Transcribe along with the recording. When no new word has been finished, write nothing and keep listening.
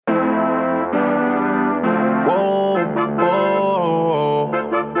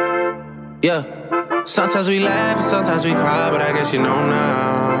Sometimes we laugh and sometimes we cry, but I guess you know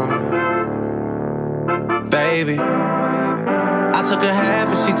now. Baby, I took a half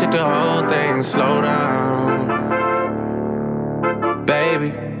and she took the whole thing. Slow down.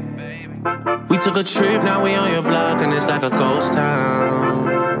 Baby, we took a trip, now we on your block and it's like a ghost town.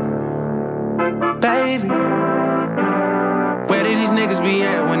 Baby, where did these niggas be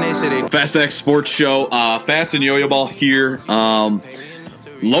at when they said they... Fast X Sports Show, Fats and Yo-Yo Ball here.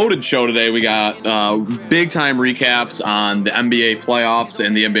 Loaded show today. We got big time recaps on the NBA playoffs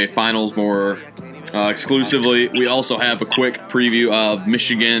and the NBA Finals more exclusively. We also have a quick preview of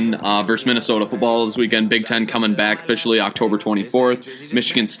Michigan versus Minnesota football this weekend. Big Ten coming back officially October 24th.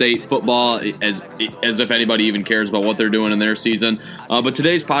 Michigan State football, as if anybody even cares about what they're doing in their season. But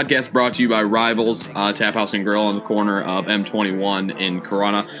today's podcast brought to you by Rivals Tap House and Grill on the corner of M21 in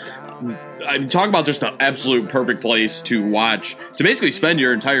Corona. I talk about just an absolute perfect place to watch, to basically spend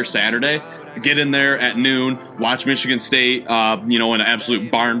your entire Saturday. Get in there at noon, watch Michigan State, in an absolute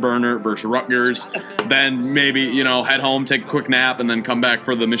barn burner versus Rutgers. Then maybe, head home, take a quick nap, and then come back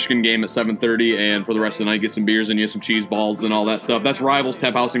for the Michigan game at 7:30. And for the rest of the night, get some beers and get some cheese balls and all that stuff. That's Rivals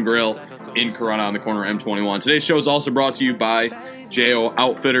Tap House and Grill in Corona on the corner of M21. Today's show is also brought to you by J.O.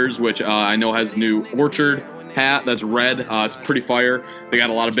 Outfitters, which I know has a new Orchard hat that's red. It's pretty fire. They got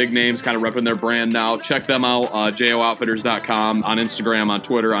a lot of big names kind of repping their brand now. Check them out, jooutfitters.com, on Instagram, on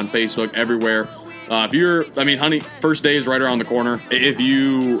Twitter, on Facebook, everywhere. Honey, first day is right around the corner. If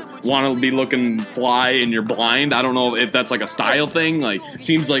you want to be looking fly and you're blind, I don't know if that's like a style thing. Like,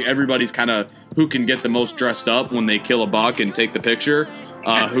 seems like everybody's kind of who can get the most dressed up when they kill a buck and take the picture.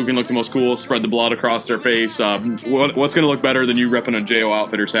 Who can look the most cool, spread the blood across their face. What's going to look better than you repping a J.O.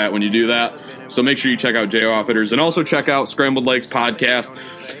 Outfitters hat when you do that? So make sure you check out J.O. Outfitters. And also check out Scrambled Legs podcast.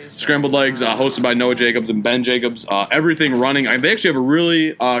 Scrambled Legs, hosted by Noah Jacobs and Ben Jacobs. Everything running. They actually have a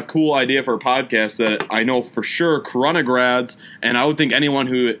really cool idea for a podcast that I know for sure Corona grads, and I would think anyone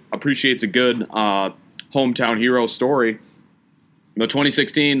who appreciates a good hometown hero story. The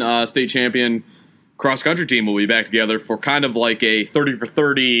 2016 state champion cross-country team will be back together for kind of like a 30 for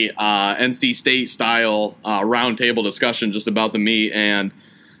 30 NC State style roundtable discussion just about the meet and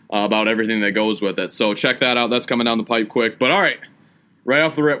about everything that goes with it. So check that out. That's coming down the pipe quick. But all right, right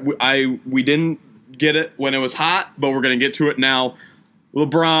off the rip, we didn't get it when it was hot, but we're going to get to it now.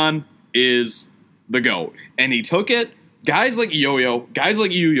 LeBron is the GOAT. And he took it. Guys like Yo-Yo, guys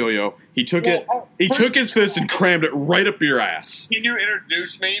like you, Yo-Yo, he took took his fist and crammed it right up your ass. Can you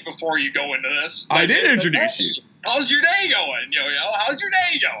introduce me before you go into this? I did introduce you. How's your day going, Yo-Yo? How's your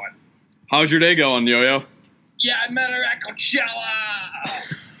day going? How's your day going, Yo-Yo? Yeah, I met her at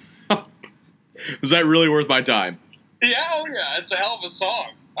Coachella. Was that really worth my time? Yeah, oh yeah, it's a hell of a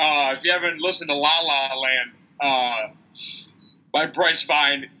song. If you haven't listened to La La Land by Bryce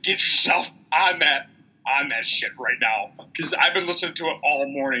Vine, get yourself on that shit right now, because I've been listening to it all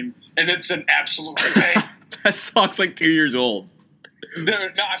morning, and it's an absolute thing. That song's like 2 years old. No,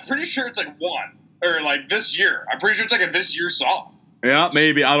 I'm pretty sure it's like one, or like this year. I'm pretty sure it's like a this year song. Yeah,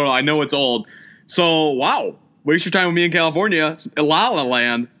 maybe. I don't know. I know it's old. So, wow. Waste your time with me in California. La La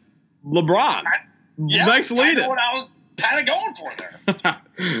Land. LeBron. Next lead it. What I was kind of going for there.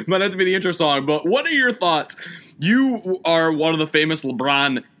 Might have to be the intro song, but what are your thoughts? You are one of the famous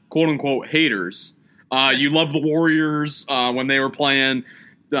LeBron, quote-unquote, haters. You love the Warriors when they were playing.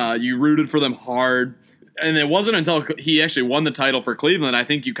 You rooted for them hard. And it wasn't until he actually won the title for Cleveland, I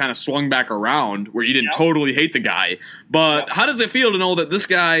think you kind of swung back around where you didn't totally hate the guy. But how does it feel to know that this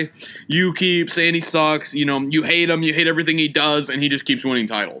guy, you keep saying he sucks, you hate him, you hate everything he does, and he just keeps winning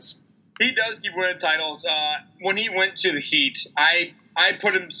titles? He does keep winning titles. When he went to the Heat, I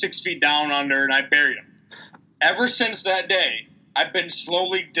put him 6 feet down under, and I buried him. Ever since that day, I've been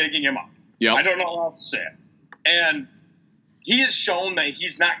slowly digging him up. Yep. I don't know how else to say it. And he has shown that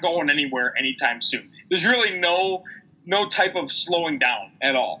he's not going anywhere anytime soon. There's really no type of slowing down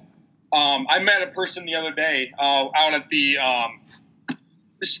at all. I met a person the other day out at a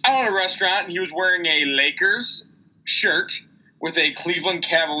restaurant, and he was wearing a Lakers shirt with a Cleveland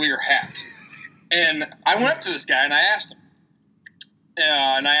Cavalier hat. And I went up to this guy, and I asked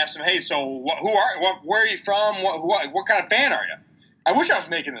him, hey, so where are you from? What kind of fan are you? I wish I was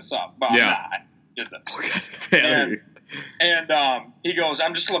making this up, but yeah. I'm not. I did this. What kind of fan are you? And he goes,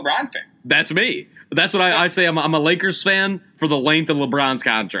 I'm just a LeBron fan. That's me. That's what I say. I'm a Lakers fan for the length of LeBron's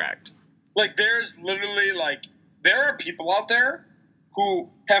contract. Like, there's literally, there are people out there who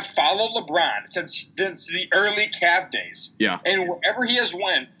have followed LeBron since the early Cavs days. Yeah. And wherever he has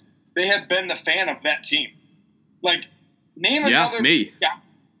went, they have been the fan of that team. Like, name another me. guy.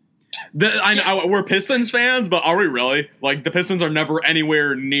 I know we're Pistons fans, but are we really? Like, the Pistons are never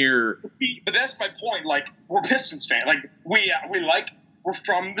anywhere near. See, but that's my point. Like, we're Pistons fans. Like, we're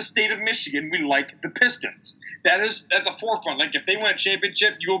from the state of Michigan. We like the Pistons. That is at the forefront. Like, if they win a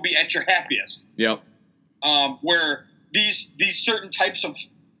championship, you will be at your happiest. Yep. Where these certain types of,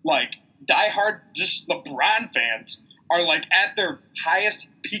 like, diehard just LeBron fans are, like, at their highest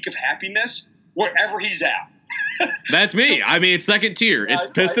peak of happiness wherever he's at. That's me. I mean, it's second tier. It's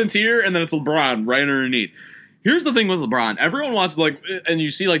Pistons here, and then it's LeBron right underneath. Here's the thing with LeBron. Everyone wants to, like, and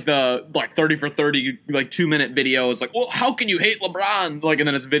you see, like, the, like, 30 for 30, like, 2-minute videos. Like, well, how can you hate LeBron? Like, and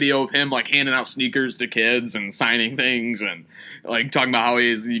then it's video of him, like, handing out sneakers to kids and signing things and, like, talking about how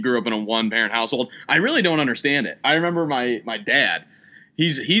he grew up in a one-parent household. I really don't understand it. I remember my dad. He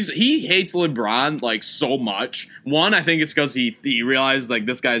hates LeBron, like, so much. One, I think it's because he realized, like,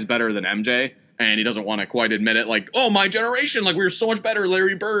 this guy's better than MJ. And he doesn't want to quite admit it. Like, oh, my generation, like, we were so much better.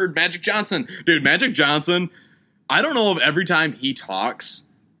 Larry Bird, Magic Johnson. Dude, Magic Johnson, I don't know if every time he talks,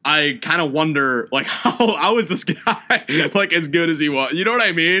 I kind of wonder, like, how is this guy, like, as good as he was? You know what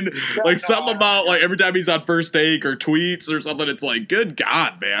I mean? Like, something about, like, every time he's on First Take or tweets or something, it's like, good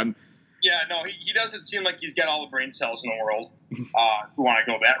God, man. Yeah, no, he doesn't seem like he's got all the brain cells in the world who want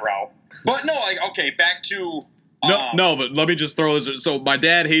to go that route. But, no, like, okay, back to... No, but let me just throw this. So my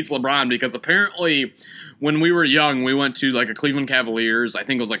dad hates LeBron because apparently when we were young, we went to like a Cleveland Cavaliers. I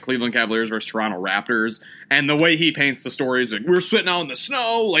think it was like Cleveland Cavaliers versus Toronto Raptors. And the way he paints the story is like, we were sitting out in the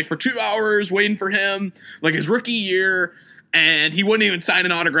snow like for 2 hours waiting for him, like his rookie year. And he wouldn't even sign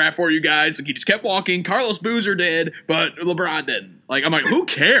an autograph for you guys. Like, he just kept walking. Carlos Boozer did, but LeBron didn't. Like, I'm like, who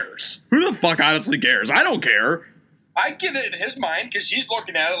cares? Who the fuck honestly cares? I don't care. I get it in his mind because he's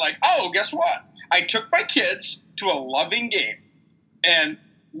looking at it like, oh, guess what? I took my kids to a loving game, and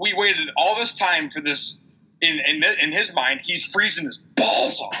we waited all this time for this. In his mind, he's freezing his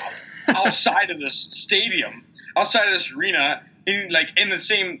balls off outside of this stadium, outside of this arena, in the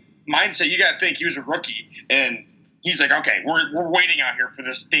same mindset. You got to think he was a rookie, and he's like, okay, we're waiting out here for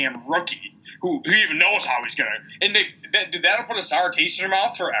this damn rookie who even knows how he's gonna. And that'll put a sour taste in your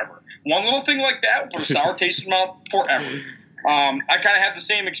mouth forever. One little thing like that will put a sour taste in your mouth forever. I kind of had the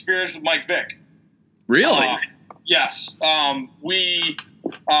same experience with Mike Vick. Really? Yes.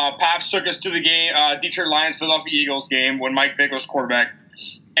 Pops took us to the game, Detroit Lions, Philadelphia Eagles game when Mike Vick was quarterback,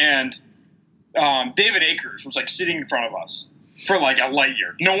 and David Akers was like sitting in front of us for like a light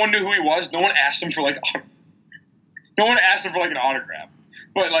year. No one knew who he was. No one asked him for like an autograph.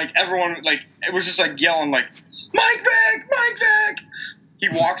 But like everyone, like it was just like yelling like Mike Vick, Mike Vick. He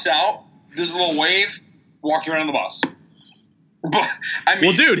walks out, does a little wave, walked around the bus. But, I mean,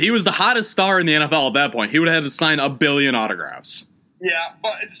 well, dude, he was the hottest star in the NFL at that point. He would have had to sign 1 billion autographs. Yeah,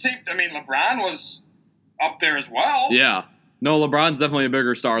 but at the same, I mean, LeBron was up there as well. Yeah, no, LeBron's definitely a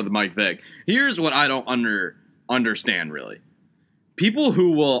bigger star than Mike Vick. Here's what I don't understand really: people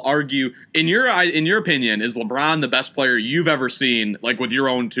who will argue, in your opinion, is LeBron the best player you've ever seen, like with your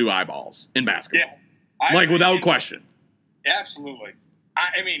own 2 eyeballs in basketball? Yeah, like without question. Absolutely.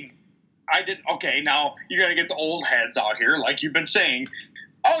 I mean. I didn't. Okay, now you're gonna get the old heads out here, like you've been saying.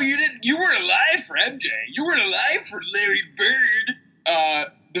 Oh, you didn't. You weren't alive for MJ. You weren't alive for Larry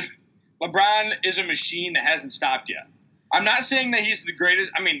Bird. LeBron is a machine that hasn't stopped yet. I'm not saying that he's the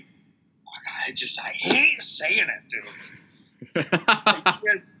greatest. I mean, I hate saying it, dude.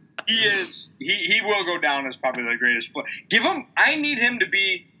 He is. He will go down as probably the greatest player. I need him to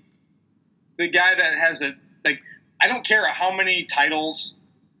be the guy that has I don't care how many titles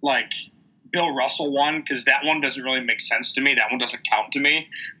like Bill Russell won, because that one doesn't really make sense to me. That one doesn't count to me.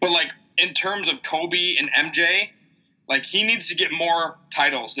 But like in terms of Kobe and MJ, like he needs to get more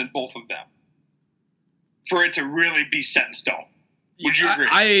titles than both of them for it to really be set in stone. Would you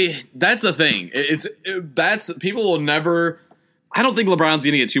agree? That's the thing. People will never. I don't think LeBron's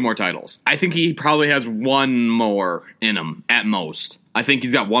going to get 2 more titles. I think he probably has 1 more in him at most. I think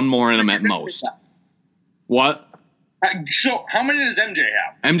he's got 1 more in him at most. What? So, how many does MJ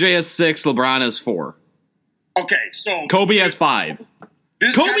have? MJ has 6. LeBron has 4. Okay, so Kobe has 5.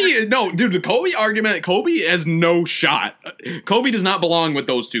 The Kobe argument. Kobe has no shot. Kobe does not belong with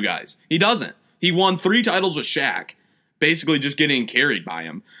those 2 guys. He doesn't. He won 3 titles with Shaq, basically just getting carried by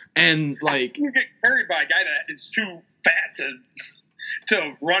him. And like, you get carried by a guy that is too fat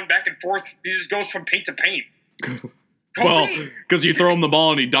to run back and forth. He just goes from paint to paint. Well, because you throw him the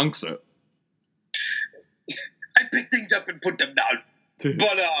ball and he dunks it. I pick things up and put them down.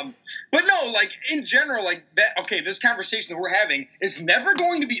 But no, like in general, like that. Okay, this conversation that we're having is never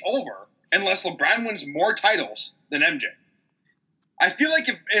going to be over unless LeBron wins more titles than MJ. I feel like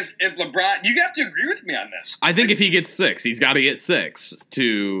if LeBron, you have to agree with me on this. I think if he gets 6, he's got to get 6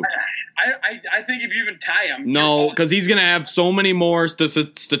 to. I think if you even tie him, No, because he's gonna have so many more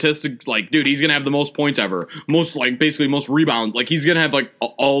statistics. Like, dude, he's gonna have the most points ever, basically most rebounds. Like, he's gonna have like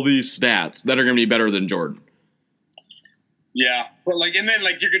all these stats that are gonna be better than Jordan. Yeah, but like, and then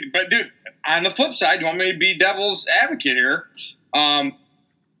like you're gonna, but dude, on the flip side, you want me to be devil's advocate here?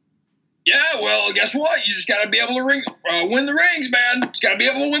 Yeah, well, guess what? You just got to be able to win the rings, man. Just got to be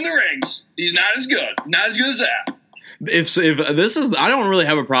able to win the rings. He's not as good as that. If this is, I don't really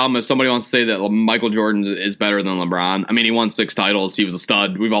have a problem if somebody wants to say that Michael Jordan is better than LeBron. I mean, he won 6 titles. He was a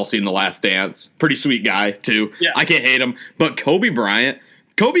stud. We've all seen The Last Dance. Pretty sweet guy too. Yeah. I can't hate him. But Kobe Bryant,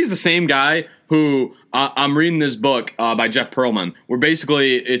 Kobe's the same guy who I'm reading this book by Jeff Pearlman, where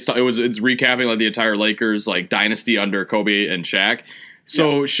basically it's recapping like the entire Lakers like dynasty under Kobe and Shaq.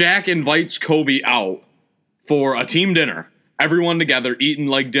 So Shaq invites Kobe out for a team dinner. Everyone together eating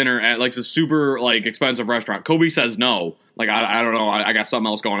like dinner at like a super like expensive restaurant. Kobe says no. Like, I don't know. I got something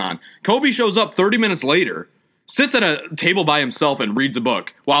else going on. Kobe shows up 30 minutes later, sits at a table by himself and reads a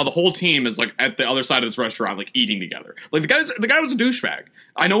book while the whole team is like at the other side of this restaurant, like eating together. Like the guy was a douchebag.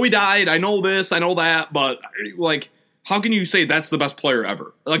 I know he died. I know this. I know that. But like, how can you say that's the best player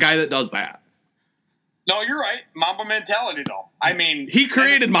ever? The guy that does that. No, you're right. Mamba mentality, though. I mean, he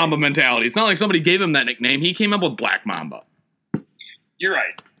created Mamba mentality. It's not like somebody gave him that nickname. He came up with Black Mamba. You're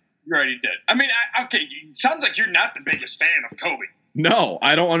right. You're right. He did. I mean, okay. It sounds like you're not the biggest fan of Kobe. No,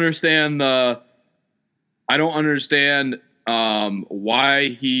 I don't understand why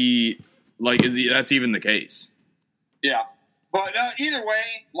he that's even the case. Yeah, but either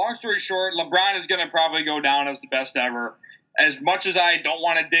way, long story short, LeBron is going to probably go down as the best ever. As much as I don't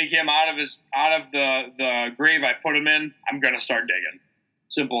want to dig him out of the grave I put him in, I'm going to start digging.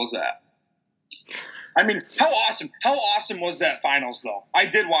 Simple as that. I mean, how awesome was that finals, though? I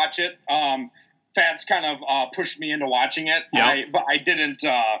did watch it. Fats kind of pushed me into watching it. Yeah. But I didn't.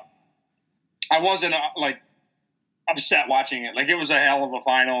 I wasn't upset watching it. Like, it was a hell of a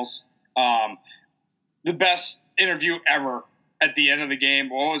finals. The best interview ever at the end of the game.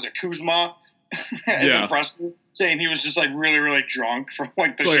 What was it, Kuzma? Yeah. The press saying he was just like really, really drunk from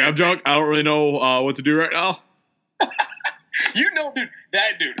like the I'm drunk. I don't really know what to do right now. You know, dude,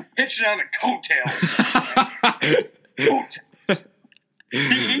 that dude hitching on the coattails.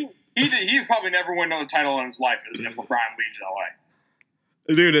 He probably never win another title in his life if LeBron leaves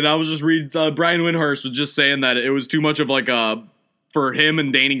LA. Dude, and I was just reading, Brian Windhorst was just saying that it was too much of like for him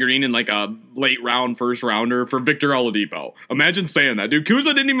and Danny Green in like a late round first rounder for Victor Oladipo. Imagine saying that. Dude,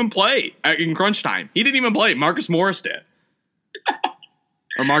 Kuzma didn't even play in crunch time. He didn't even play. Marcus Morris did.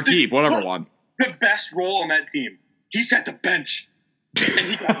 Or Markieff, whatever one. The best role on that team. He's at the bench. And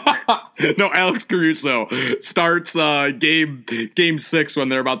he got No, Alex Caruso starts game 6 when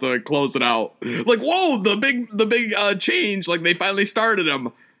they're about to close it out. Like, whoa, the big change. Like, they finally started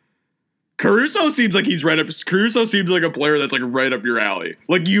him. Caruso seems like he's right up. Caruso seems like a player that's like right up your alley.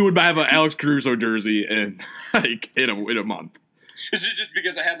 Like, you would have an Alex Caruso jersey in a month. Is it just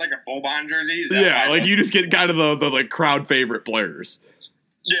because I had like a Boban jersey? Yeah, like you just get kind of the like crowd favorite players.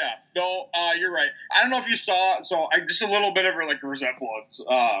 Yeah, no, you're right. I don't know if you saw. Just a little bit of like resemblance.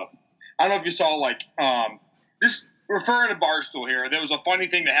 I don't know if you saw like just referring to Barstool here. There was a funny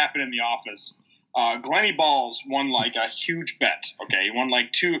thing that happened in the office. Glenny Balls won like a huge bet. Okay, he won like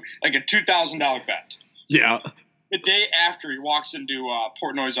a $2,000 bet. Yeah. The day after, he walks into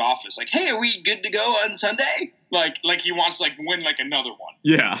Portnoy's office, like, "Hey, are we good to go on Sunday?" Like he wants to like win like another one.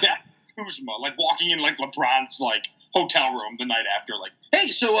 Yeah. That's Kuzma, like walking in like LeBron's like hotel room the night after, like, "Hey,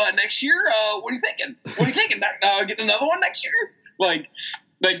 so next year, what are you thinking? What are you thinking? Get another one next year?" Like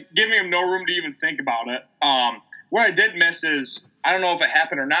giving him no room to even think about it. What I did miss is, I don't know if it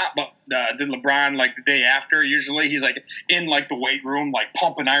happened or not, but did LeBron, like, the day after, usually he's, like, in, like, the weight room, like,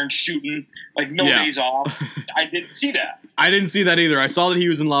 pumping iron, shooting, like, no days off. I didn't see that. I didn't see that either. I saw that he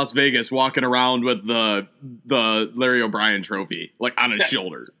was in Las Vegas walking around with the Larry O'Brien trophy, like, on his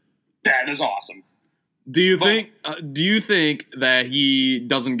shoulder. That is awesome. Do you think that he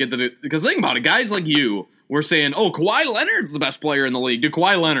doesn't get the... Because think about it, guys like you were saying, oh, Kawhi Leonard's the best player in the league. Dude,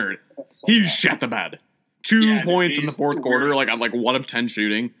 Kawhi Leonard, he shut the bed. 2 points in the fourth quarter, like on like 1 of 10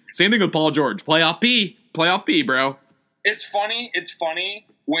 shooting. Same thing with Paul George. Playoff P, bro. It's funny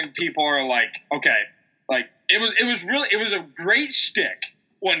when people are like, okay, like it was a great shtick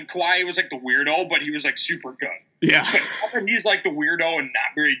when Kawhi was like the weirdo, but he was like super good. Yeah. But now that he's like the weirdo and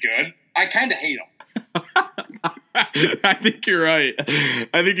not very good, I kind of hate him. I think you're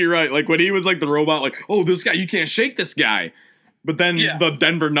right. Like when he was like the robot, like, oh, this guy, you can't shake this guy. But then the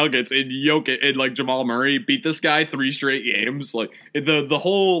Denver Nuggets and Jokic and like Jamal Murray beat this guy 3 straight games. Like the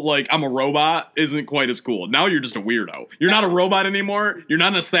whole like I'm a robot isn't quite as cool. Now you're just a weirdo. You're not a robot anymore. You're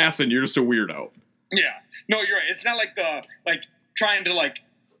not an assassin. You're just a weirdo. Yeah. No, you're right. It's not like trying to like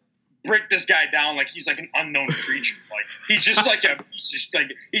break this guy down like he's like an unknown creature. Like he's just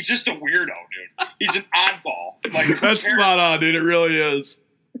he's just a weirdo, dude. He's an oddball. Like that's spot on, dude. It really is.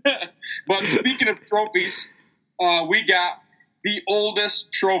 But speaking of trophies, we got the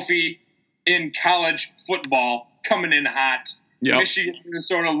oldest trophy in college football coming in hot. Yep. Michigan,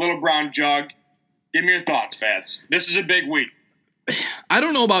 Minnesota, Little Brown Jug. Give me your thoughts, Fats. This is a big week. I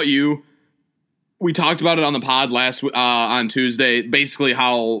don't know about you. We talked about it on the pod on Tuesday. Basically,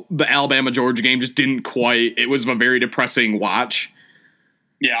 how the Alabama-Georgia game just didn't quite. It was a very depressing watch.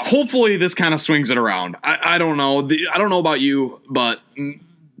 Yeah. Hopefully, this kind of swings it around. I don't know. I don't know about you, but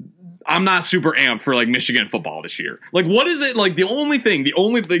I'm not super amped for like Michigan football this year. Like, what is it? Like, the only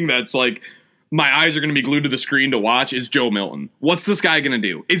thing that's like my eyes are going to be glued to the screen to watch is Joe Milton. What's this guy going to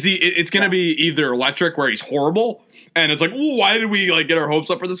do? It's going to be either electric, where he's horrible, and it's like, ooh, why did we like get our hopes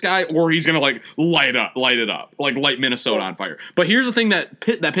up for this guy? Or he's going to like light it up, like light Minnesota on fire. But here's the thing that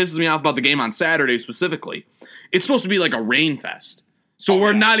pisses me off about the game on Saturday specifically. It's supposed to be like a rain fest. So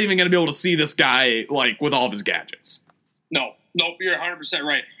we're not even going to be able to see this guy like with all of his gadgets. No, you're 100%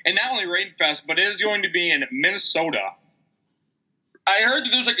 right. And not only rain fest, but it is going to be in Minnesota. I heard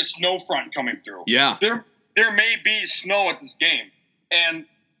that there's like a snow front coming through. Yeah. There may be snow at this game. And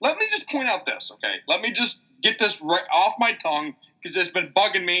let me just point out this, okay? Let me just get this right off my tongue because it's been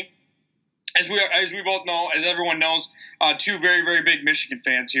bugging me. As we both know, as everyone knows, 2 very, very big Michigan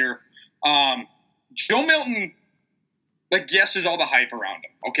fans here. Joe Milton, like, yes, there's all the hype around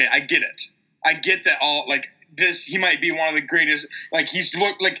him. Okay, I get it. I get that all, like, this, he might be one of the greatest, like, he's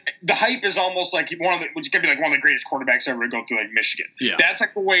looked, like, the hype is almost like which could be, like, one of the greatest quarterbacks ever to go through, like, Michigan. Yeah. That's,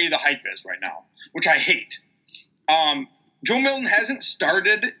 like, the way the hype is right now, which I hate. Joe Milton hasn't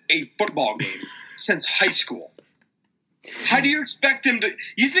started a football game since high school. How do you expect him to,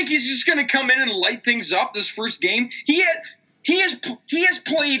 you think he's just going to come in and light things up this first game? He has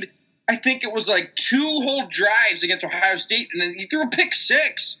played, I think it was like 2 whole drives against Ohio State, and then he threw a pick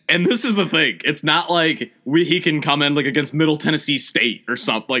 6. And this is the thing. It's not like he can come in like against Middle Tennessee State or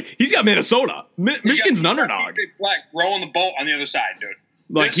something. Like, he's got Minnesota. Michigan's an underdog. Black rowing the boat on the other side, dude.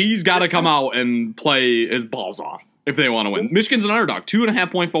 Like, he's got to come out and play his balls off if they want to win. Michigan's an underdog.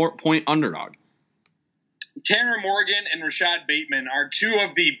 2.5 point underdog. Tanner Morgan and Rashad Bateman are 2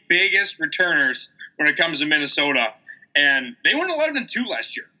 of the biggest returners when it comes to Minnesota, and they went 11-2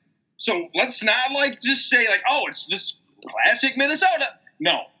 last year. So let's not like just say like, oh, it's this classic Minnesota.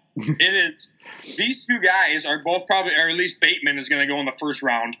 No, it is. These 2 guys are both probably, or at least Bateman is going to go in the first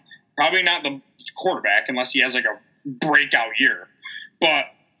round. Probably not the quarterback unless he has like a breakout year. But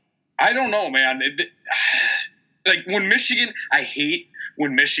I don't know, man. Like when Michigan, I hate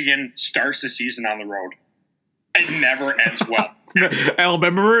when Michigan starts the season on the road. It never ends well.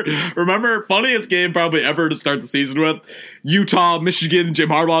 Remember, funniest game probably ever to start the season with? Utah, Michigan, Jim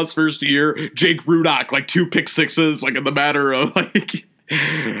Harbaugh's first year, Jake Rudock, like 2 pick sixes, like in the matter of like.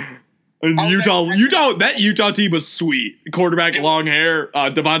 And that Utah team was sweet. Quarterback, long hair,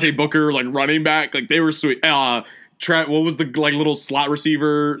 Devontae Booker, like running back, like they were sweet. What was the like little slot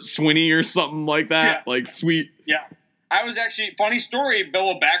receiver, Swinney or something like that? Yeah. Like sweet. Yeah, I was actually funny story.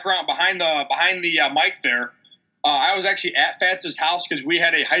 Bill, background behind the mic there. I was actually at Fatz's house because we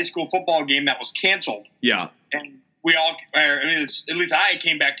had a high school football game that was canceled. Yeah. And we all, at least I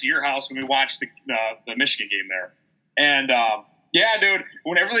came back to your house when we watched the Michigan game there. And, yeah, dude,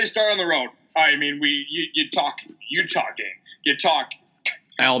 whenever they start on the road, I mean, you talk Utah game. You talk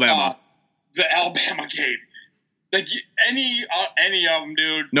Alabama. The Alabama game. Like, any of them,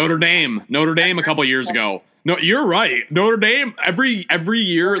 dude. Notre Dame a couple years ago. No, you're right. Notre Dame, every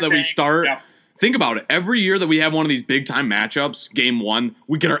year that we start. Yeah. Think about it. Every year that we have one of these big-time matchups, game 1,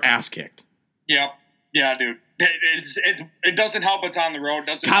 we get our ass kicked. Yeah. Yeah, dude. It doesn't help it's on the road.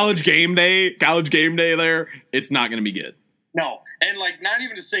 College game day there, it's not going to be good. No. And, like, not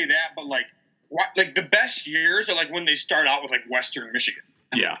even to say that, but, like the best years are, like, when they start out with, like, Western Michigan.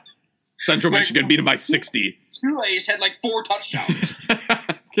 Yeah. Central Michigan beat them by 60. Kool-Aid's had, like, 4 touchdowns.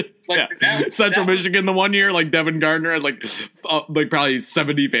 Like, yeah. Central Michigan the one year, like Devin Gardner had like probably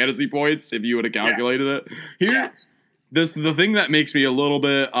 70 fantasy points if you would have calculated it. The thing that makes me a little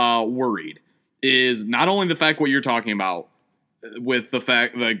bit worried is not only the fact what you're talking about with the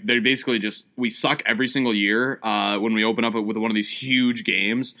fact like they basically we suck every single year when we open up with one of these huge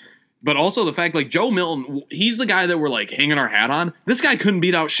games, but also the fact like Joe Milton, he's the guy that we're like hanging our hat on. This guy couldn't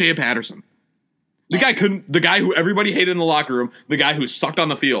beat out Shea Patterson. The guy couldn't. The guy who everybody hated in the locker room, the guy who sucked on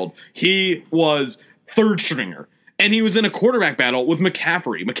the field, he was third stringer, and he was in a quarterback battle with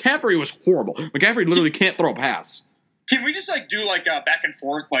McCaffrey. McCaffrey was horrible. McCaffrey literally can't throw a pass. Can we just like do like a back and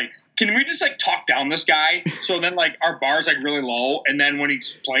forth? Like, can we just like talk down this guy so then like our bar's like really low, and then when he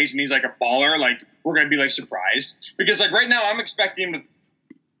plays and he's like a baller, like we're gonna be like surprised because like right now I'm expecting him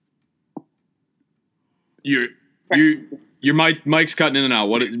to. Your mic's cutting in and out.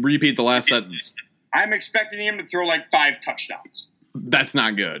 Repeat the last sentence. I'm expecting him to throw like 5 touchdowns. That's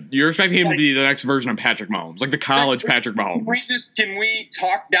not good. You're expecting him to be the next version of Patrick Mahomes, like the college Patrick Mahomes. Can we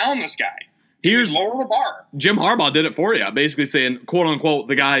talk down this guy? Here's lower the bar. Jim Harbaugh did it for you, basically saying, quote unquote,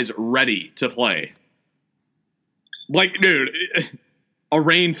 the guy's ready to play. Like, dude, a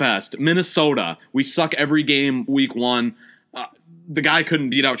rain fest, Minnesota. We suck every game week 1. The guy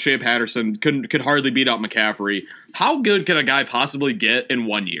couldn't beat out Shea Patterson, could hardly beat out McCaffrey. How good can a guy possibly get in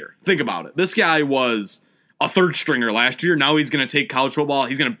 1 year? Think about it. This guy was a third stringer last year. Now he's going to take college football.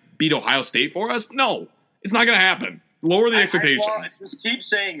 He's going to beat Ohio State for us? No, it's not going to happen. Lower the expectations. I just keep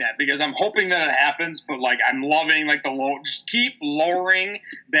saying that because I'm hoping that it happens, but like I'm loving like the low. Just keep lowering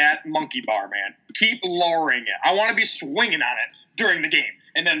that monkey bar, man. Keep lowering it. I want to be swinging on it during the game,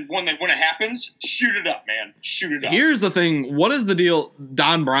 and then when it happens, shoot it up, man. Shoot it up. Here's the thing: what is the deal,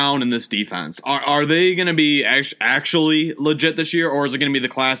 Don Brown and this defense? Are they going to be actually legit this year, or is it going to be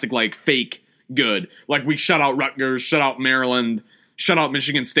the classic like fake good? Like we shut out Rutgers, shut out Maryland, shut out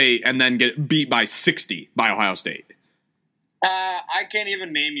Michigan State, and then get beat by 60 by Ohio State. I can't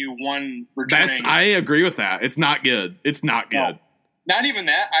even name you one returning. I agree with that. It's not good. It's not good. No, not even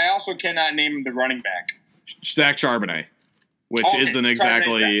that. I also cannot name the running back. Zach Charbonnet, which isn't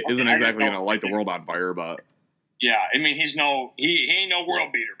exactly going to light the world on fire, but yeah, I mean he ain't no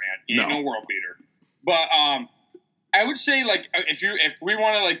world beater, man. He ain't no world beater. But I would say like if we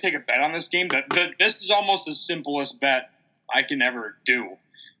want to like take a bet on this game, this is almost the simplest bet I can ever do.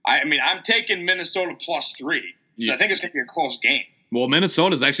 I mean I'm taking Minnesota +3. So I think it's going to be a close game. Well,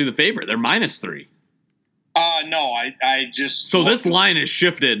 Minnesota's actually the favorite. They're -3. No, I just... So this line is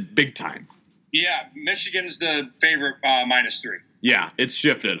shifted big time. Yeah, Michigan's the favorite -3. Yeah, it's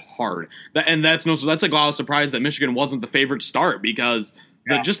shifted hard. That's like a lot of surprise that Michigan wasn't the favorite to start because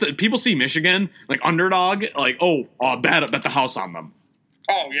people see Michigan, like underdog, like, bet the house on them.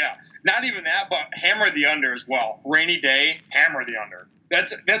 Oh, yeah. Not even that, but hammer the under as well. Rainy day, hammer the under.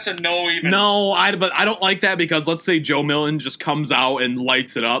 That's a no even. No, but I don't like that because let's say Joe Milton just comes out and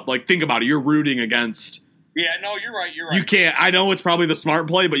lights it up. Like, think about it. You're rooting against. Yeah, no, you're right. You can't. I know it's probably the smart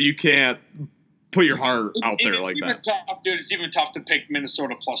play, but you can't put your heart out there like that. It's even tough, dude. It's even tough to pick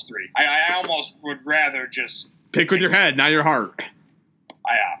Minnesota +3. I almost would rather just pick with your head, not your heart.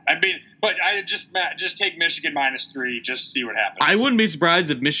 I mean, but I just take Michigan -3, just see what happens. I wouldn't be surprised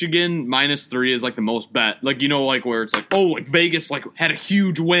if Michigan -3 is like the most bet. Like, like where it's like, like Vegas like had a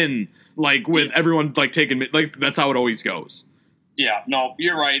huge win, like with everyone like taking, like that's how it always goes. Yeah, no,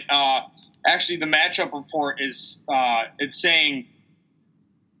 you're right. Actually, the matchup report is it's saying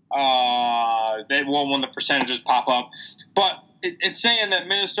that when the percentages pop up, but it's saying that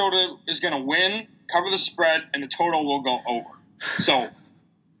Minnesota is going to win, cover the spread, and the total will go over. So.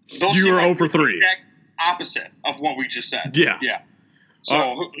 You were 0 for 3. Exact opposite of what we just said. Yeah.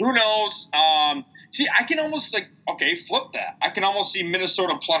 So who knows? See, I can almost flip that. I can almost see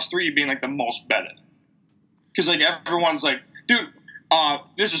Minnesota +3 being like the most betted because like everyone's like, dude,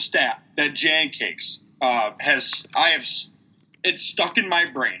 there's a stat that Jan Cakes it's stuck in my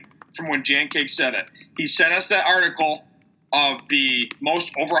brain from when Jan Cakes said it. He sent us that article of the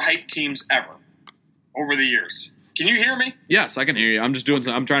most overhyped teams ever over the years. Can you hear me? Yes, I can hear you. I'm just doing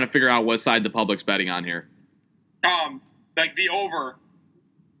I'm trying to figure out what side the public's betting on here. Like the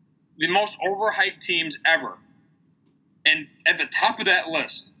most overhyped teams ever. And at the top of that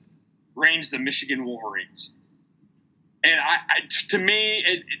list reigns the Michigan Wolverines. And to me,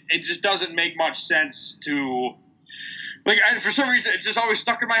 it just doesn't make much sense to for some reason it's just always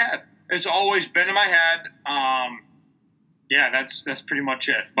stuck in my head. It's always been in my head. Yeah, that's pretty much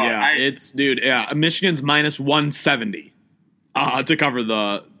it. But Michigan's -170 to cover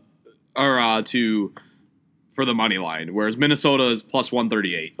for the money line, whereas Minnesota is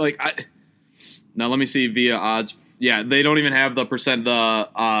 +138. Now let me see via odds. Yeah, they don't even have the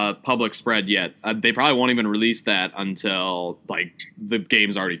public spread yet. They probably won't even release that until the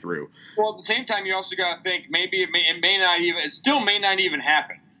game's already through. Well, at the same time, you also got to think maybe it still may not even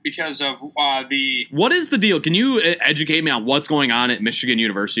happen. Because of What is the deal? Can you educate me on what's going on at Michigan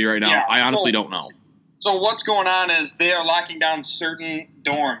University right now? Yeah, I honestly don't know. So what's going on is they are locking down certain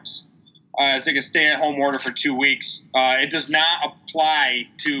dorms It's like a stay-at-home order for 2 weeks. It does not apply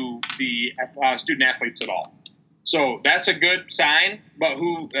to the student athletes at all. So that's a good sign, but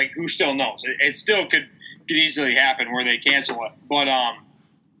who still knows? It still could easily happen where they cancel it. But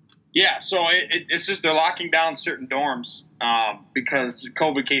yeah, so it's just they're locking down certain dorms because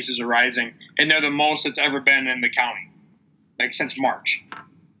COVID cases are rising, and they're the most it's ever been in the county, like since March.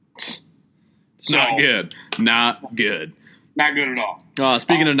 It's not good. Not good. Not good at all.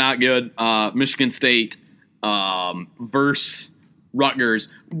 Speaking of not good, Michigan State versus Rutgers.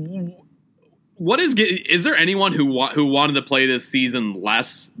 Is there anyone who wanted to play this season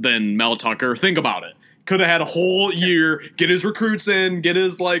less than Mel Tucker? Think about it. Could have had a whole year, get his recruits in, get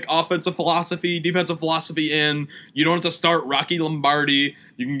his like offensive philosophy, defensive philosophy in. You don't have to start Rocky Lombardi.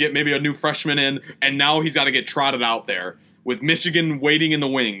 You can get maybe a new freshman in, and now he's got to get trotted out there with Michigan waiting in the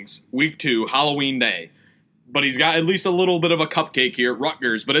wings. Week 2, Halloween Day. But he's got at least a little bit of a cupcake here at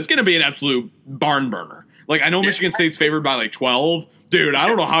Rutgers, but it's going to be an absolute barn burner. Like, I know Michigan State's favored by like 12. Dude, I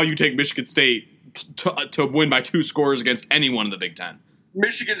don't know how you take Michigan State to win by 2 scores against anyone in the Big Ten.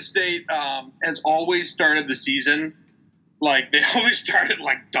 Michigan State has always started the season like they always started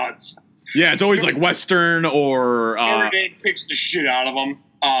like duds. Yeah, it's always like Western or Notre Dame kicks the shit out of them.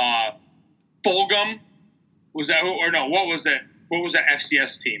 Fulgham was that? Or no? What was it? What was that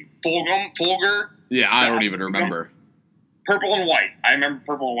FCS team? Fulger. Yeah, I don't even remember. Purple and white. I remember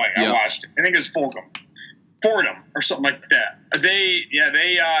purple and white. Yep. I watched it. I think it was Fulgham, Fordham, or something like that.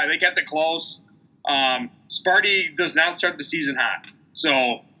 They kept it close. Sparty does not start the season hot.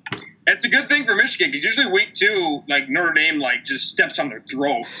 So it's a good thing for Michigan because usually week 2, like Notre Dame, like just steps on their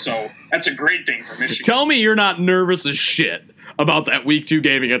throat. So that's a great thing for Michigan. Tell me you're not nervous as shit about that week 2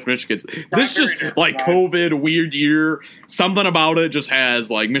 game against Michigan. This just like COVID, weird year. Something about it just has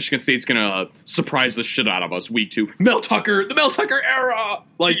like Michigan State's gonna surprise the shit out of us week 2. Mel Tucker, the Mel Tucker era.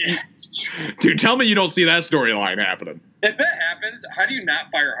 Like, dude, tell me you don't see that storyline happening. If that happens, how do you not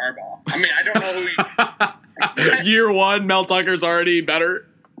fire Harbaugh? I mean, I don't know who you. Year 1, Mel Tucker's already better.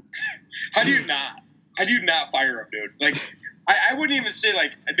 How do you not fire him, dude? Like, I wouldn't even say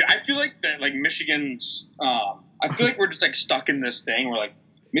like. I feel like that like Michigan's. I feel like we're just like stuck in this thing where like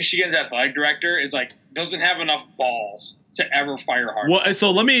Michigan's athletic director is like doesn't have enough balls to ever fire Harbaugh. Well,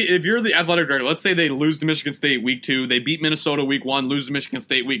 so if you're the athletic director, let's say they lose to Michigan State week 2, they beat Minnesota week 1, lose to Michigan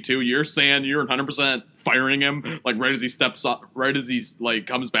State week 2. You're saying you're 100% firing him like right as he steps up, right as he's like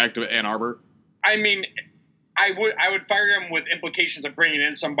comes back to Ann Arbor. I mean, I would fire him with implications of bringing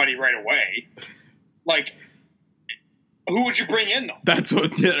in somebody right away. Like, who would you bring in though? That's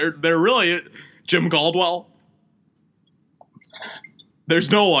what they're really Jim Caldwell. There's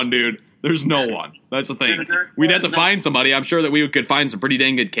no one, dude. There's no one. That's the thing. We'd have to find somebody. I'm sure that we could find some pretty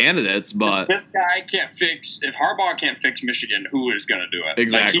dang good candidates, but if this guy can't fix. If Harbaugh can't fix Michigan, who is going to do it?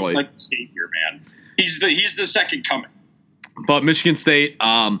 Exactly. Like, he's like the savior, man. He's the second coming. But Michigan State,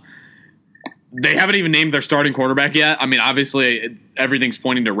 they haven't even named their starting quarterback yet. I mean, obviously, everything's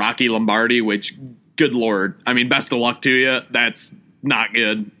pointing to Rocky Lombardi, which, good Lord. I mean, best of luck to you. That's not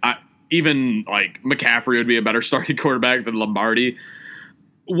good. Even, like, McCaffrey would be a better starting quarterback than Lombardi.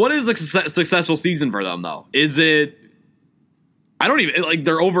 What is a successful season for them, though? Is it – I don't even – like,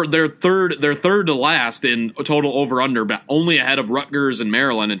 they're third to last in total over-under, but only ahead of Rutgers and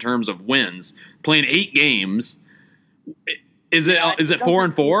Maryland in terms of wins, playing 8 games. Is it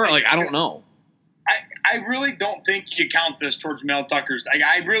 4-4? Like, I don't know. I really don't think you count this towards Mel Tucker's.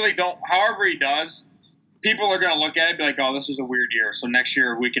 I really don't. However he does, people are going to look at it and be like, oh, this was a weird year. So next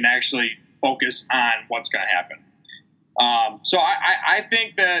year we can actually focus on what's going to happen. So I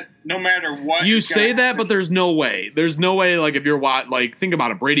think that no matter what. You say that, but there's no way. There's no way, like, if you're like, think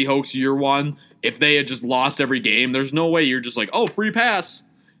about it. Brady Hoke's year 1. If they had just lost every game, there's no way you're just like, oh, free pass.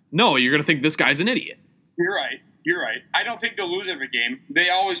 No, you're going to think this guy's an idiot. You're right. I don't think they'll lose every game. They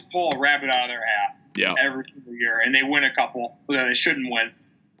always pull a rabbit out of their hat. Yeah. Every single year, and they win a couple that they shouldn't win.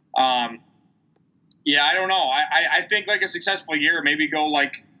 Yeah, I don't know. I think like a successful year, maybe go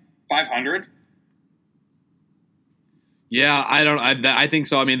like 500. Yeah, I think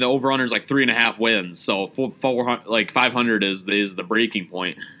so. I mean, the over/under is like 3.5 wins, so 400, like 500 is the breaking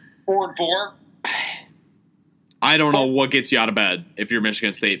point. 4-4. I don't know what gets you out of bed if you're a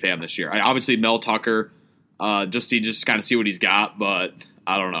Michigan State fan this year. Obviously, Mel Tucker, just kind of see what he's got, but.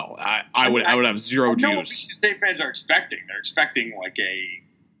 I don't know. I would have zero juice. What Michigan State fans are expecting. They're expecting like a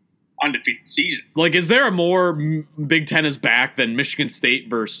undefeated season. Like, is there a more Big Ten is back than Michigan State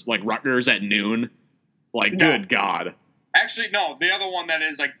versus like Rutgers at noon? Like, no. Good God. Actually, no. The other one that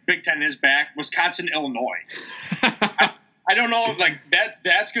is like Big Ten is back. Wisconsin, Illinois. I don't know. Like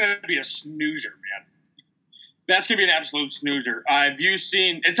that's going to be a snoozer, man. That's going to be an absolute snoozer. Have you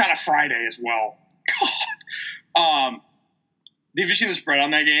seen – it's on a Friday as well. God. Have you seen the spread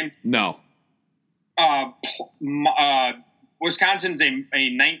on that game? No. Wisconsin's a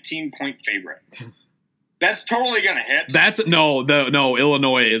 19-point favorite. That's totally going to hit. No,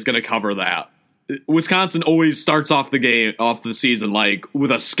 Illinois is going to cover that. Wisconsin always starts off the season like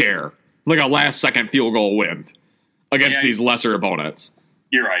with a scare, like a last-second field goal win against these lesser opponents.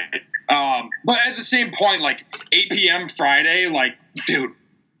 You're right. But at the same point, like 8 p.m. Friday, like, dude,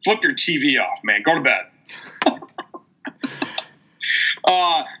 flip your TV off, man. Go to bed.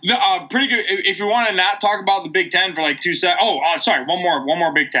 Pretty good. If you want to not talk about the Big Ten for like 2 seconds. Sorry. One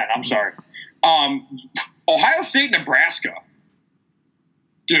more Big Ten. I'm sorry. Ohio State, Nebraska.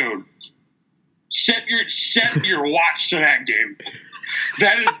 Dude, set your watch to that game.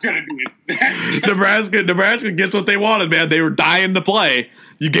 That is going to be it. Nebraska gets what they wanted, man. They were dying to play.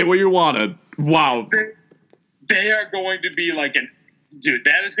 You get what you wanted. Wow. They are going to be like dude,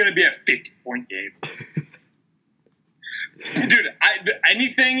 that is going to be a 50-point game. Dude,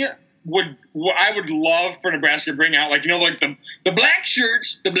 anything I would love for Nebraska to bring out, like, like the black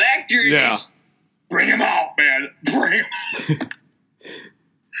shirts, the black jerseys. Yeah. Bring them out, man. Bring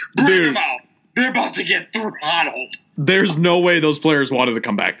them out. They're about to get throttled. There's no way those players wanted to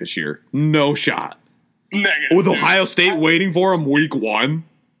come back this year. No shot. Negative. With Ohio State waiting for them week 1.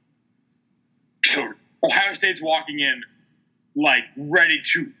 Dude, Ohio State's walking in like ready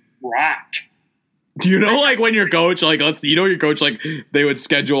to rock. Do you know, like, when your coach, like, your coach, like, they would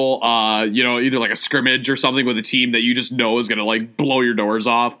schedule, either like a scrimmage or something with a team that you just know is going to, like, blow your doors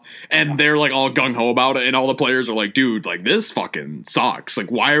off, and they're, like, all gung-ho about it, and all the players are like, dude, like, this fucking sucks.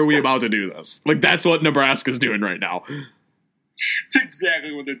 Like, why are we about to do this? Like, that's what Nebraska's doing right now. It's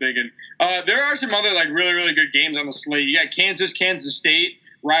exactly what they're thinking. There are some other, like, really, really good games on the slate. You got Kansas State,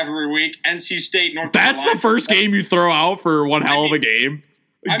 rivalry week, NC State, North Carolina. That's the first game you throw out for one hell of a game?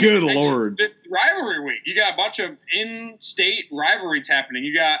 Good Lord. The rivalry week. You got a bunch of in-state rivalries happening.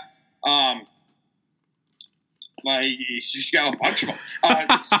 You got, you just got a bunch of them.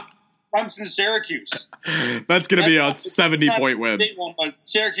 Clemson, Syracuse. That's going to be a 70-point win. One, but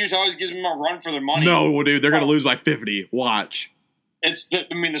Syracuse always gives them a run for their money. No, dude, they're going to lose by 50. Watch. The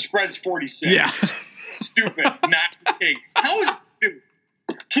spread's 46. Yeah. Stupid not to take. Dude,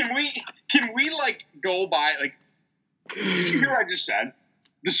 can we like go by, like, did you hear what I just said?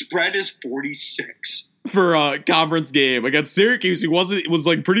 The spread is 46 for a conference game against Syracuse. It was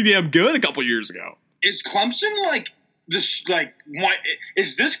like pretty damn good a couple years ago. Is Clemson like this? Like, what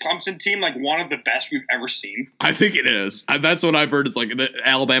is this Clemson team like? One of the best we've ever seen. I think it is. That's what I've heard. It's like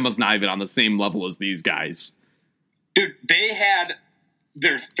Alabama's not even on the same level as these guys. Dude, they had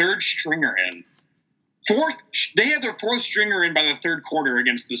their third stringer in. They had their fourth stringer in by the third quarter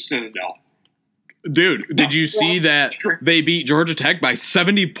against the Citadel. Dude, did you see that they beat Georgia Tech by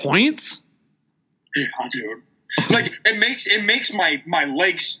 70 points? Yeah, dude. Like, it makes my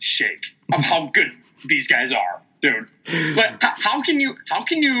legs shake of how good these guys are, dude. But how can you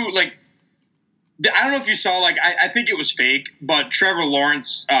like? I don't know if you saw, like, I think it was fake, but Trevor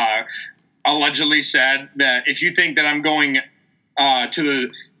Lawrence allegedly said that if you think that I'm going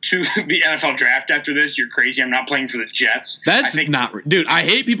to the NFL draft after this, you're crazy. I'm not playing for the Jets. Dude, I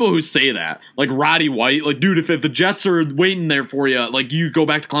hate people who say that. Like Roddy White. Like, dude, if the Jets are waiting there for you, like, you go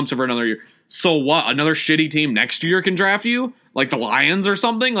back to Clemson for another year. So what? Another shitty team next year can draft you? Like the Lions or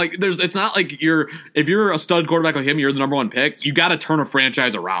something? Like, it's not like if you're a stud quarterback like him, you're the number one pick. You got to turn a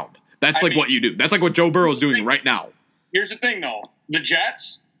franchise around. That's what you do. That's like what Joe Burrow is doing right now. Here's the thing, though. The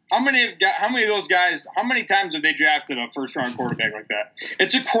Jets, how many of those guys, how many times have they drafted a first-round quarterback like that?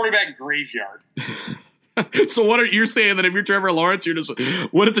 It's a quarterback graveyard. So what are you saying, that if you're Trevor Lawrence,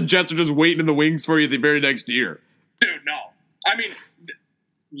 what if the Jets are just waiting in the wings for you the very next year? Dude, no. I mean,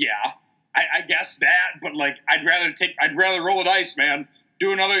 yeah, I guess that, but like, I'd rather roll the dice, man.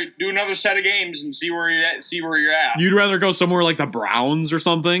 Do another set of games and see where you're at. You'd rather go somewhere like the Browns or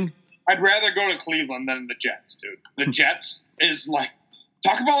something? I'd rather go to Cleveland than the Jets, dude. The Jets is like,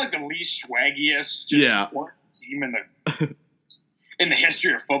 talk about like the least swaggiest sports team in the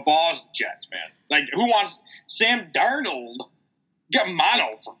history of football is the Jets, man. Like, who wants Sam Darnold? Get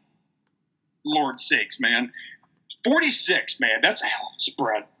mono, for Lord's sakes, man. 46, man. That's a hell of a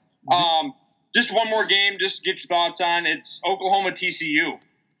spread. Just one more game, just to get your thoughts on. It's Oklahoma TCU.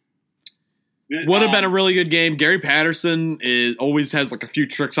 Would have been a really good game. Gary Patterson always has like a few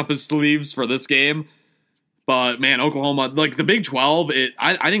tricks up his sleeves for this game. But, man, Oklahoma, like the Big 12,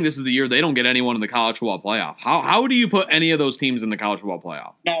 I think this is the year they don't get anyone in the college football playoff. How do you put any of those teams in the college football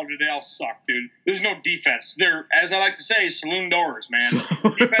playoff? No, dude, they all suck, dude. There's no defense. They're, as I like to say, saloon doors, man.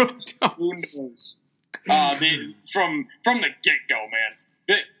 Defense is saloon doors. From the get-go,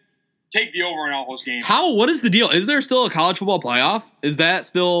 man. Take the over in all those games. What is the deal? Is there still a college football playoff? Is that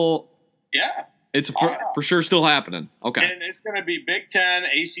still... Yeah. It's for sure still happening. Okay. And it's going to be Big Ten,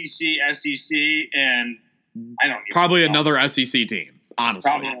 ACC, SEC, and I don't even Probably know. another SEC team, honestly.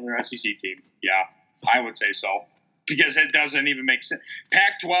 Probably another SEC team. Yeah, I would say so. Because it doesn't even make sense.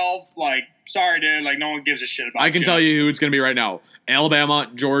 Pac-12, like, sorry, dude, like, no one gives a shit about I can you. tell you who it's going to be right now.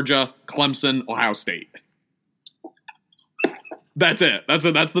 Alabama, Georgia, Clemson, Ohio State. That's it. That's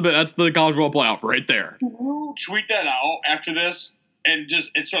the college football playoff right there. Tweet that out after this. And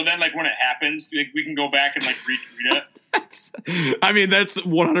so then, like, when it happens, like, we can go back and, like, retweet it. I mean, that's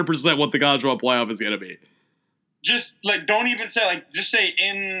 100% what the college football playoff is going to be. Just, like, don't even say, like, just say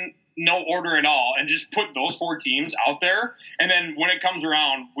in no order at all and just put those 4 teams out there. And then when it comes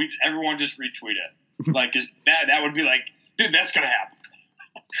around, everyone just retweet it. Like, that would be like, dude, that's going to happen.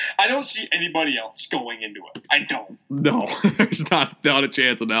 I don't see anybody else going into it. I don't. No, there's not a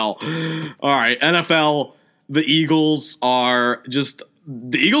chance in hell. All right, NFL. The Eagles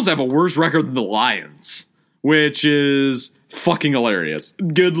have a worse record than the Lions, which is fucking hilarious.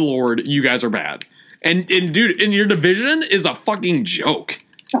 Good Lord, you guys are bad. And dude, in your division is a fucking joke.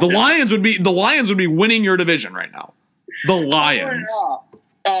 The Lions would be winning your division right now. The Lions.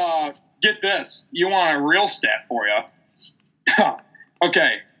 Get this. You want a real stat for you.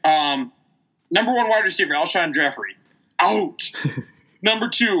 Okay. Number 1 wide receiver, Alshon Jeffrey. Out. Number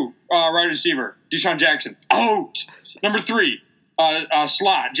 2 wide receiver, Deshaun Jackson. Out. Number 3,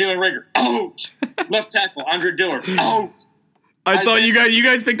 slot, Jalen Rager. Out. Left tackle, Andre Dillard. Out. I saw you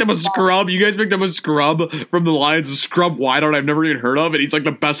guys picked up a scrub. You guys picked up a scrub from the Lions, a scrub wideout I've never even heard of, and he's like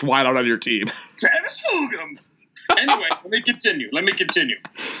the best wideout on your team. Travis Fulgham. Anyway, let me continue.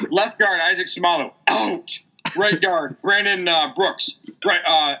 Left guard, Isaac Samalo. Out. Right guard, Brandon Brooks.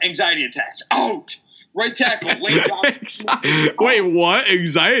 Right, anxiety attacks. Out. Right tackle, Lane Johnson. Wait, what?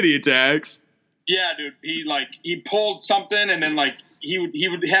 Anxiety attacks? Yeah, dude. He pulled something and then he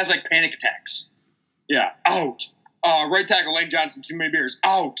has like panic attacks. Yeah, out. Right tackle, Lane Johnson, too many beers.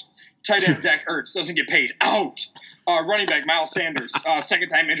 Out. Tight end, Zach Ertz, doesn't get paid. Out. Running back, Miles Sanders, second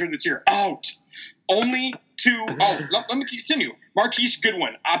time injured this year. Out. Only 2. Oh, let me continue. Marquise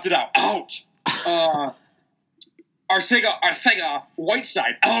Goodwin opted out. Out. Arcega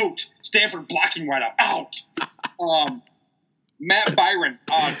Whiteside, out. Stanford blocking right out. Matt Byron,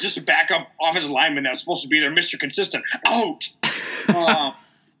 just a backup offensive lineman that's supposed to be there, Mr. Consistent, out.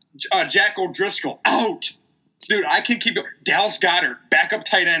 Jack O'Driscoll, out. Dude, I can keep going. Dallas Goedert, backup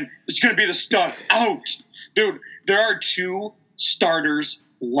tight end, is going to be the stud, out. Dude, there are 2 starters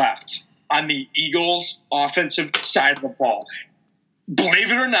left on the Eagles' offensive side of the ball.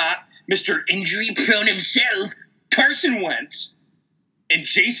 Believe it or not, Mr. Injury-prone himself, Carson Wentz and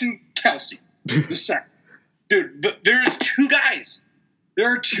Jason Kelsey, the second. Dude, there's 2 guys.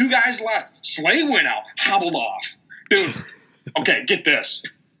 There are 2 guys left. Slay went out, hobbled off. Dude, okay, get this.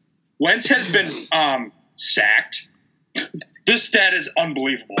 Wentz has been sacked. This stat is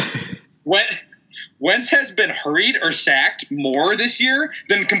unbelievable. Wentz has been hurried or sacked more this year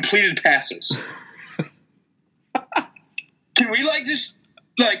than completed passes. Can we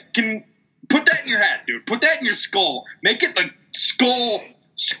put that in your head, dude. Put that in your skull. Make it like skull.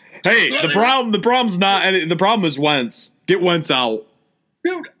 Hey, the problem's not. The problem is Wentz. Get Wentz out,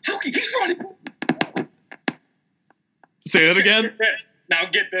 dude. How can he's running? Say that again. Now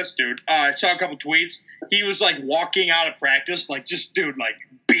get this, dude. I saw a couple tweets. He was like walking out of practice, like just dude, like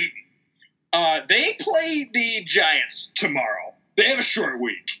beaten. They play the Giants tomorrow. They have a short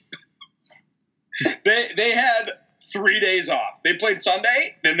week. They had 3 days off. They played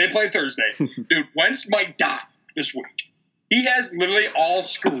Sunday, then they played Thursday. Dude, Wentz might die this week. He has literally all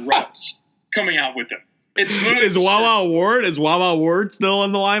scrubs coming out with him. Is Wawa Ward still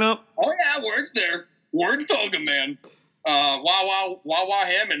in the lineup? Oh yeah, Ward's there. Ward and Fulgham, man. Wawa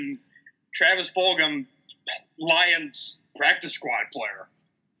him and Travis Fulgham, Lions practice squad player.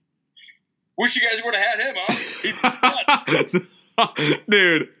 Wish you guys would have had him, huh? He's a stud.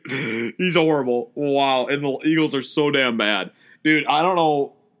 Dude, he's horrible. Wow, and the Eagles are so damn bad. Dude, I don't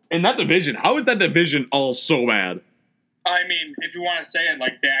know. In that division, how is that division all so bad? I mean, if you want to say it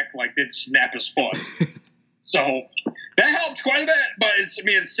like Dak, did snap his foot. So that helped quite a bit, but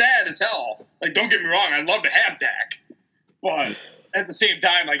it's sad as hell. Like, don't get me wrong, I'd love to have Dak. But at the same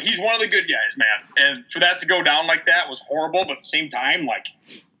time, he's one of the good guys, man. And for that to go down like that was horrible, but at the same time,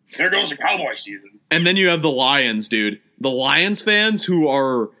 there goes the Cowboy season. And then you have the Lions, dude. The Lions fans who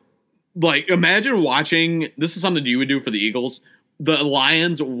are, imagine watching, this is something you would do for the Eagles, the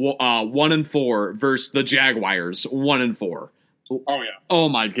Lions 1-4 versus the Jaguars 1-4. Oh, yeah. Oh,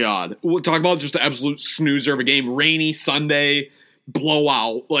 my God. We'll talk about just an absolute snoozer of a game. Rainy Sunday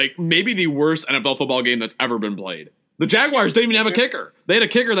blowout. Like, maybe the worst NFL football game that's ever been played. The Jaguars didn't even have a kicker. They had a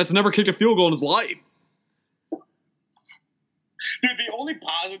kicker that's never kicked a field goal in his life. Dude, the only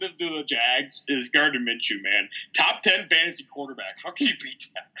positive to the Jags is Gardner Minshew, man. Top 10 fantasy quarterback. How can you beat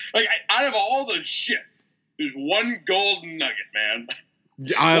that? Like, out of all the shit, there's one gold nugget, man.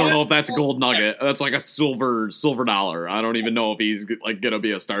 I don't know if that's a gold nugget. That's like a silver dollar. I don't even know if he's like going to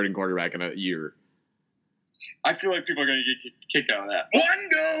be a starting quarterback in a year. I feel like people are going to get kicked out of that. One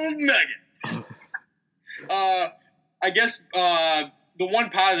gold nugget. I guess the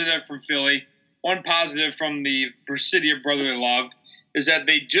one positive from Philly, one positive from the city of brotherly love, is that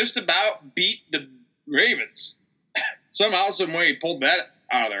they just about beat the Ravens. Somehow, some way, pulled that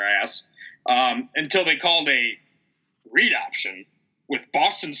out of their ass until they called a read option with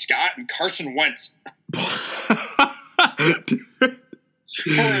Boston Scott and Carson Wentz for a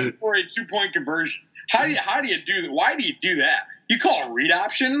 2-point conversion. How do you do that? Why do you do that? You call a read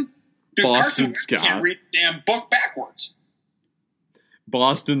option? Dude, Carson Wentz can't read the damn book backwards.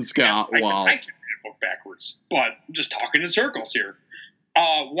 Boston Scott, I wow. I can't read a book backwards, but I'm just talking in circles here.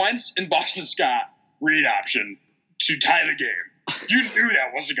 Wentz and Boston Scott, read option to tie the game. You knew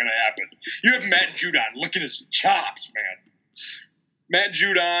that wasn't going to happen. You have Matt Judon looking at his chops, man. Matt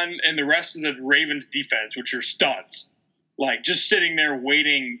Judon and the rest of the Ravens defense, which are studs, like just sitting there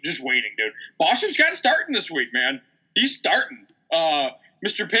waiting, dude. Boston Scott starting this week, man. He's starting.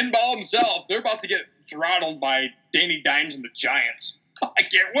 Mr. Pinball himself, they're about to get throttled by Danny Dimes and the Giants. I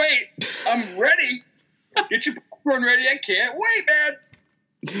can't wait. I'm ready. Get your popcorn ready. I can't wait, man.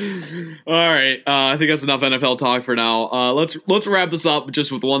 All right, I think that's enough NFL talk for now. Let's wrap this up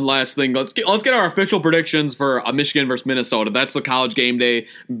just with one last thing. Let's get our official predictions for Michigan versus Minnesota. That's the college game day.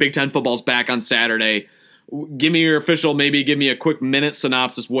 Big Ten football's back on Saturday. Give me your official. Maybe give me a quick minute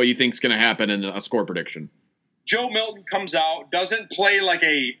synopsis what you think's going to happen in a score prediction. Joe Milton comes out, doesn't play like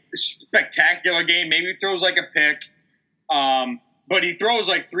a spectacular game. Maybe throws like a pick, but he throws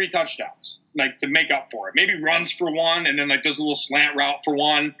like 3 touchdowns. Like to make up for it. Maybe runs for one and then like does a little slant route for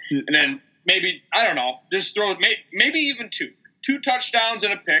one. And then maybe, I don't know, just throw maybe even 2. 2 touchdowns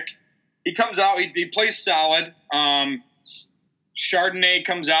and a pick. He comes out, he plays solid. Chardonnay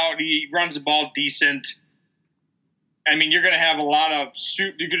comes out, he runs the ball decent. I mean, you're going to have a lot of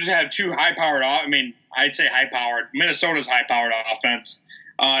you could just have 2 high-powered I'd say high-powered. Minnesota's high-powered offense.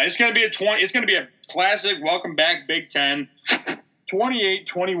 It's going to be a classic welcome back Big Ten.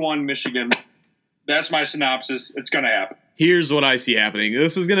 28-21 Michigan. That's my synopsis. It's going to happen. Here's what I see happening.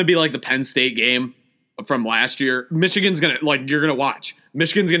 This is going to be like the Penn State game from last year. Michigan's going to, like, you're going to watch.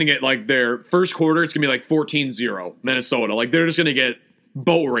 Michigan's going to get, like, their first quarter, it's going to be like 14-0 Minnesota. Like, they're just going to get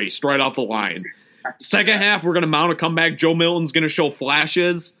boat raced right off the line. Second half, we're going to mount a comeback. Joe Milton's going to show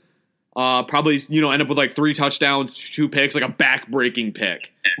flashes. Probably, end up with, like, 3 touchdowns, 2 picks, like a back-breaking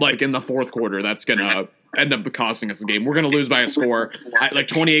pick. Like, in the fourth quarter, that's going to end up costing us the game. We're going to lose by a score, like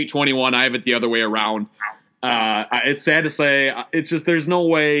 28-21. I have it the other way around. It's sad to say. It's just there's no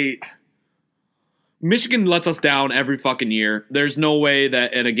way. Michigan lets us down every fucking year. There's no way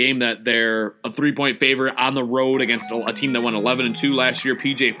that in a game that they're a 3-point favorite on the road against a team that went 11-2 last year,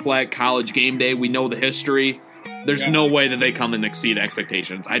 PJ Fleck, college game day, we know the history. There's no way that they come and exceed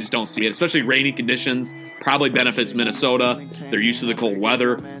expectations. I just don't see it, especially rainy conditions. Probably benefits Minnesota. They're used to the cold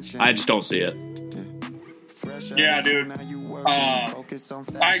weather. I just don't see it. Yeah, dude. I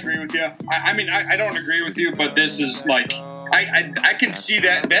agree with you. I don't agree with you, but this is like I can see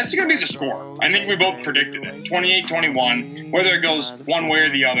that. That's going to be the score. I think we both predicted it. 28-21, whether it goes one way or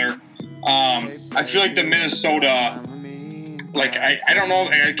the other. I feel like the Minnesota, like, I don't know.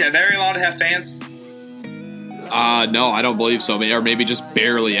 Are they allowed to have fans? No, I don't believe so. Or maybe just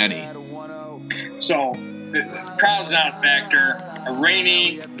barely any. So, the crowd's not a factor. A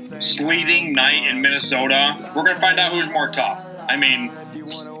rainy, sleeting night in Minnesota. We're going to find out who's more tough. I mean,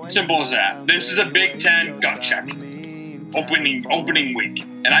 simple as that. This is a Big Ten gut check. Opening week.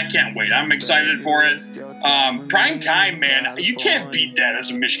 And I can't wait. I'm excited for it. Prime time, man. You can't beat that as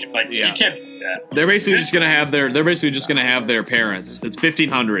a Michigan. Like, you can't beat that. They're basically just going to have their parents. It's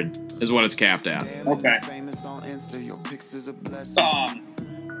 1,500 is what it's capped at. Okay.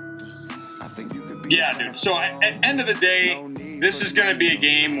 Yeah, dude. So at the end of the day, this is going to be a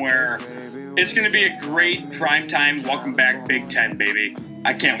game where it's going to be a great primetime welcome back Big Ten, baby.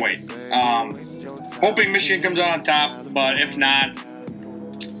 I can't wait. Hoping Michigan comes out on top, but if not,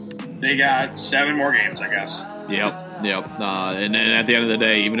 they got 7 more games, I guess. Yep. And at the end of the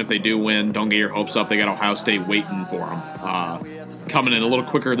day, even if they do win, don't get your hopes up. They got Ohio State waiting for them. Coming in a little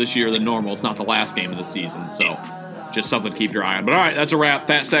quicker this year than normal. It's not the last game of the season, so just something to keep your eye on. But all right, that's a wrap.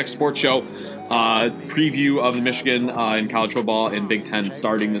 Fat Sack Sports Show. Preview of the Michigan in college football and Big Ten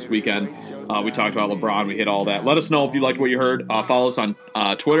starting this weekend. We talked about LeBron. We hit all that. Let us know if you liked what you heard. Follow us on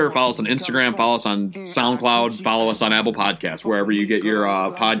Twitter. Follow us on Instagram. Follow us on SoundCloud. Follow us on Apple Podcasts, wherever you get your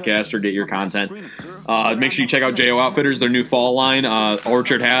podcast or get your content. Make sure you check out JO Outfitters, their new fall line.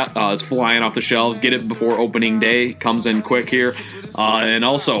 Orchard hat is flying off the shelves. Get it before opening day. Comes in quick here. And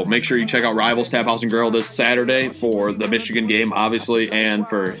also, make sure you check out Rivals Tap House and Grill this Saturday for the Michigan game, obviously. And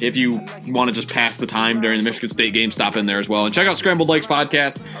for if you want to just pass the time during the Michigan State game, stop in there as well. And check out Scrambled Lakes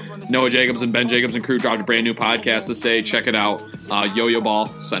podcast. Noah Jacobs and Ben Jacobs and crew dropped a brand new podcast this day. Check it out. Yo-Yo Ball,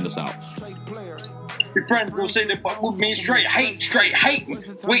 send us out. Your friends go say that fuck with me straight hate.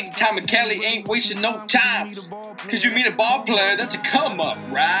 Waiting time and Kelly ain't wasting no time. Cause you meet a ball player, that's a come up,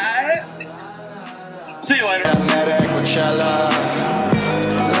 right? See you later.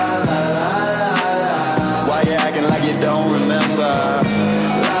 Why you acting like you don't remember?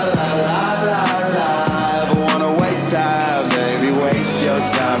 If I wanna waste time, baby, waste your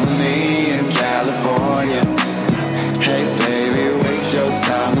time with me in California. Hey baby, waste your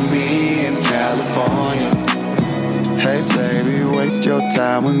time with me in California. Hey baby, waste your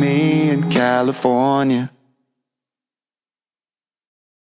time with me in California.